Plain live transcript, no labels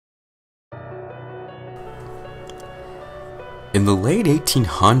In the late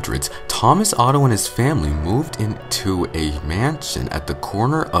 1800s, Thomas Otto and his family moved into a mansion at the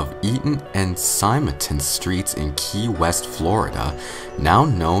corner of Eaton and Simonton Streets in Key West, Florida, now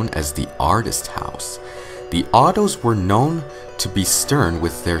known as the Artist House. The Ottos were known to be stern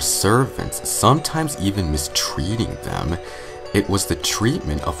with their servants, sometimes even mistreating them. It was the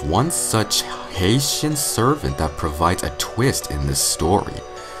treatment of one such Haitian servant that provides a twist in this story.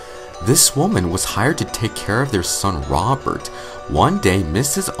 This woman was hired to take care of their son Robert. One day,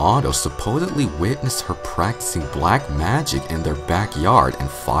 Mrs. Otto supposedly witnessed her practicing black magic in their backyard and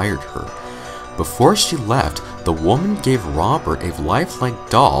fired her. Before she left, the woman gave Robert a lifelike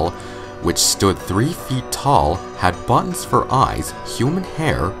doll which stood 3 feet tall, had buttons for eyes, human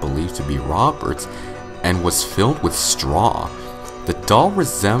hair, believed to be Robert's, and was filled with straw. The doll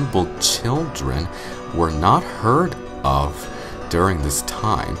resembled children were not heard of during this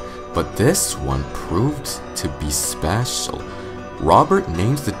time, but this one proved to be special. Robert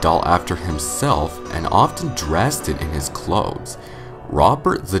named the doll after himself and often dressed it in his clothes.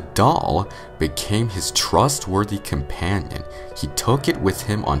 Robert the doll became his trustworthy companion. He took it with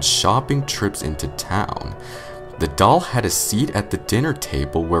him on shopping trips into town. The doll had a seat at the dinner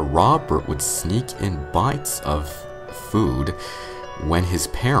table where Robert would sneak in bites of food when his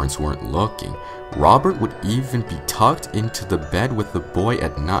parents weren't looking. Robert would even be tucked into the bed with the boy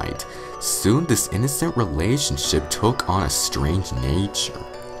at night. Soon this innocent relationship took on a strange nature.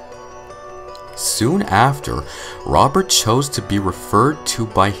 Soon after, Robert chose to be referred to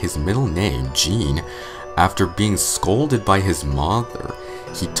by his middle name, Jean, after being scolded by his mother.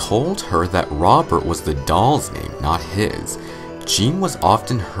 He told her that Robert was the doll's name, not his. Jean was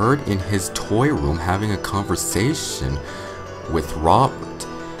often heard in his toy room having a conversation with Robert.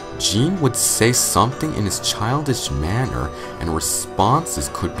 Jean would say something in his childish manner, and responses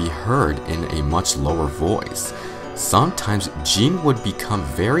could be heard in a much lower voice. Sometimes Jean would become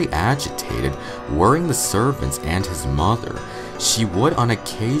very agitated, worrying the servants and his mother. She would on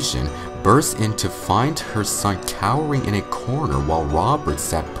occasion burst in to find her son cowering in a corner while Robert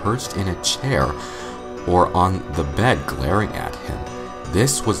sat perched in a chair or on the bed glaring at him.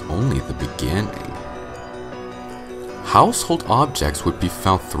 This was only the beginning. Household objects would be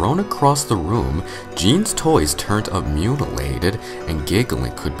found thrown across the room. Jean's toys turned up mutilated, and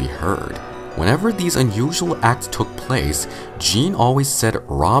giggling could be heard. Whenever these unusual acts took place, Jean always said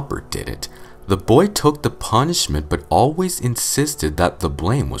Robert did it. The boy took the punishment but always insisted that the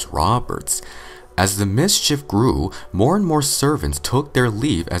blame was Robert's. As the mischief grew, more and more servants took their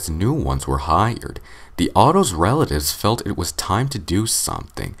leave as new ones were hired. The Otto's relatives felt it was time to do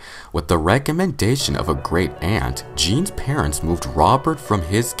something. With the recommendation of a great aunt, Jean's parents moved Robert from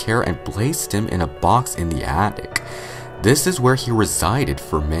his care and placed him in a box in the attic. This is where he resided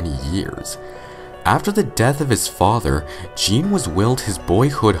for many years. After the death of his father, Jean was willed his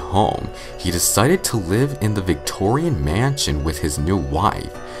boyhood home. He decided to live in the Victorian mansion with his new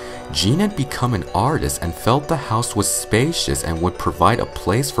wife. Jean had become an artist and felt the house was spacious and would provide a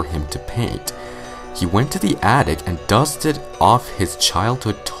place for him to paint. He went to the attic and dusted off his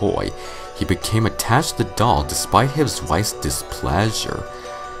childhood toy. He became attached to the doll despite his wife's displeasure.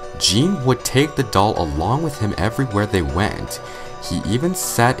 Jean would take the doll along with him everywhere they went. He even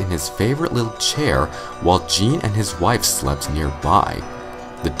sat in his favorite little chair while Jean and his wife slept nearby.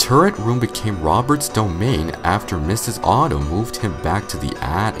 The turret room became Robert's domain after Mrs. Otto moved him back to the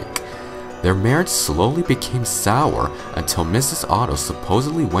attic. Their marriage slowly became sour until Mrs. Otto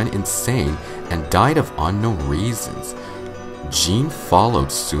supposedly went insane and died of unknown reasons. Jean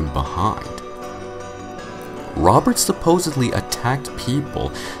followed soon behind. Robert supposedly attacked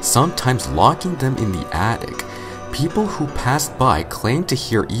people, sometimes locking them in the attic. People who passed by claimed to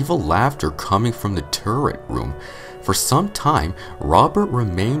hear evil laughter coming from the turret room. For some time, Robert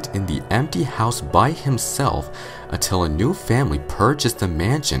remained in the empty house by himself until a new family purchased the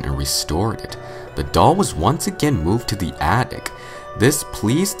mansion and restored it. The doll was once again moved to the attic. This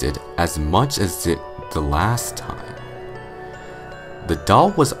pleased it as much as it the last time. The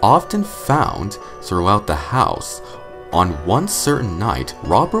doll was often found throughout the house. On one certain night,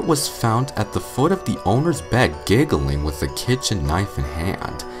 Robert was found at the foot of the owner's bed giggling with a kitchen knife in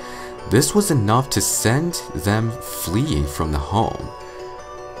hand. This was enough to send them fleeing from the home.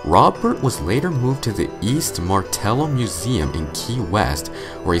 Robert was later moved to the East Martello Museum in Key West,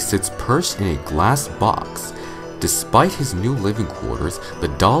 where he sits perched in a glass box. Despite his new living quarters, the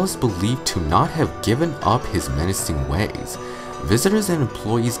doll is believed to not have given up his menacing ways. Visitors and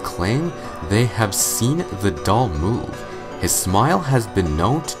employees claim they have seen the doll move. His smile has been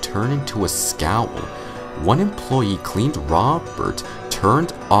known to turn into a scowl. One employee claimed Robert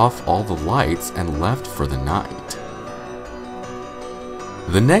turned off all the lights and left for the night.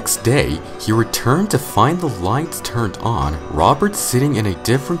 The next day, he returned to find the lights turned on, Robert sitting in a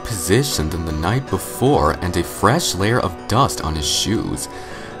different position than the night before, and a fresh layer of dust on his shoes.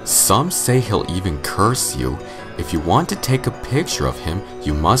 Some say he'll even curse you. If you want to take a picture of him,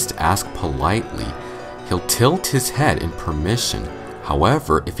 you must ask politely. He'll tilt his head in permission.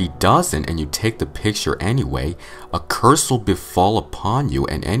 However, if he doesn't and you take the picture anyway, a curse will befall upon you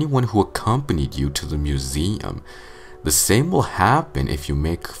and anyone who accompanied you to the museum. The same will happen if you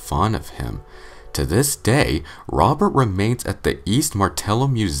make fun of him. To this day, Robert remains at the East Martello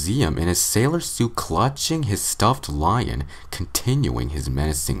Museum in his sailor suit clutching his stuffed lion, continuing his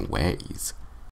menacing ways.